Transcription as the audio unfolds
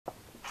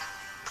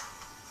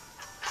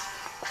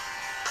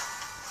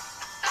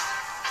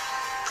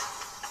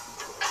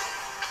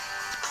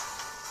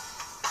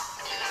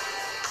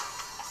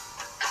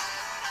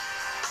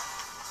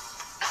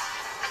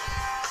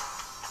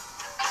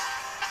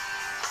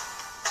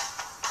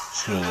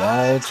She'll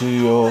lie to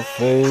your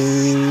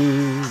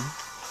face.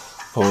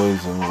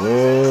 Poison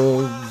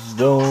words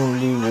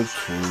don't leave a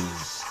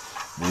trace.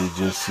 They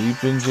just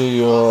seep into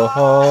your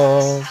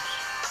heart.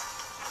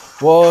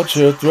 Watch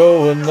her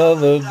throw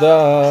another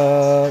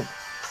dart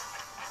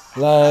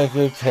like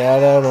a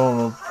cat out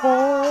on a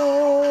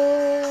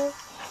prowl.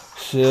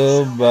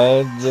 She'll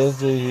bite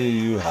just to hear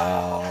you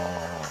howl.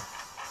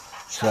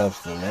 Sharp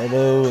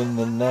stiletto in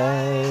the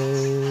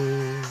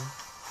night.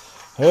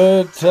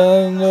 Her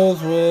tongue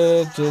knows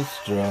where to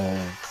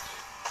strike,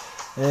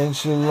 and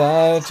she'll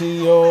lie to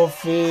your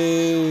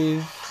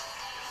face.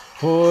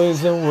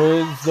 Poison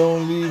words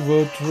don't leave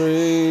a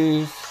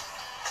trace,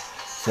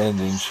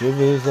 sending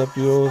shivers up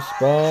your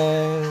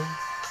spine.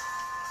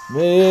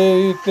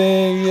 Make you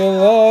think you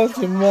lost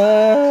your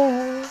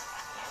mind.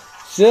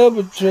 She'll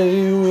betray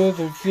you with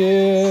a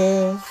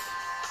kiss,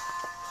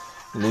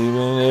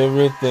 leaving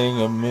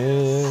everything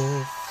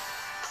amiss.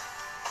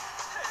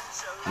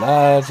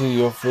 Lie to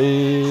your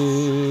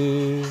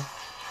face.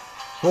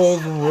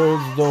 Poison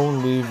words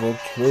don't leave a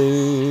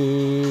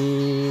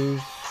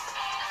trace.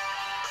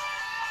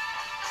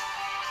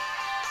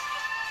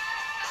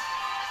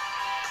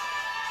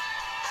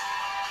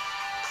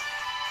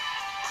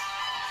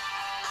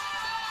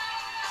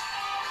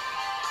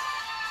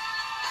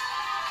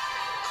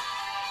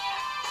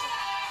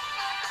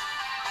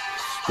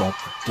 Stop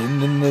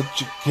pretending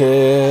that you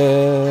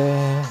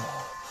care.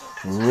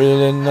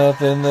 Really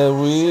nothing that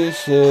we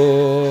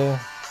share.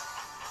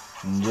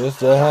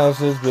 Just a house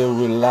that's built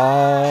with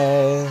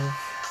lies.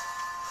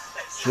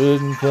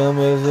 Shouldn't come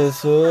as a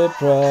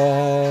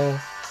surprise.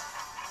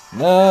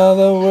 Now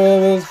the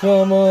web has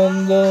come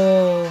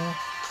undone.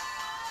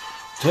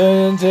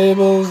 Turning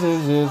tables,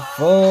 is it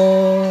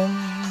fun?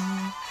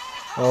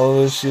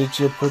 All the shit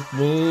you put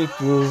me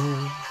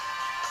through.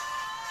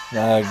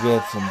 Now I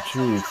get some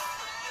truth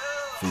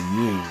for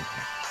you.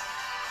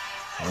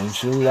 And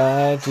she'll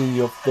lie to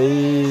your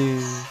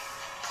face.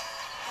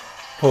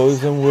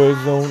 Poison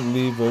words don't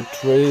leave a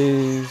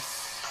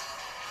trace.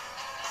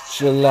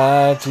 She'll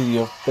lie to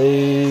your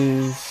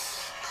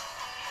face.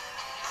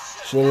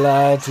 She'll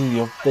lie to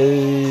your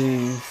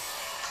face.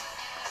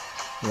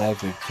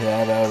 Like a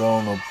cat out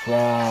on a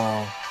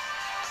prowl.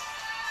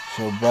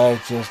 She'll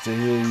bite just to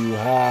hear you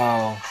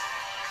howl.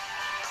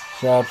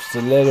 Sharp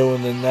stiletto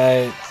in the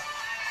night.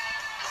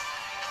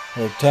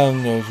 Her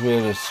tongue knows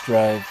where to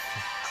strike.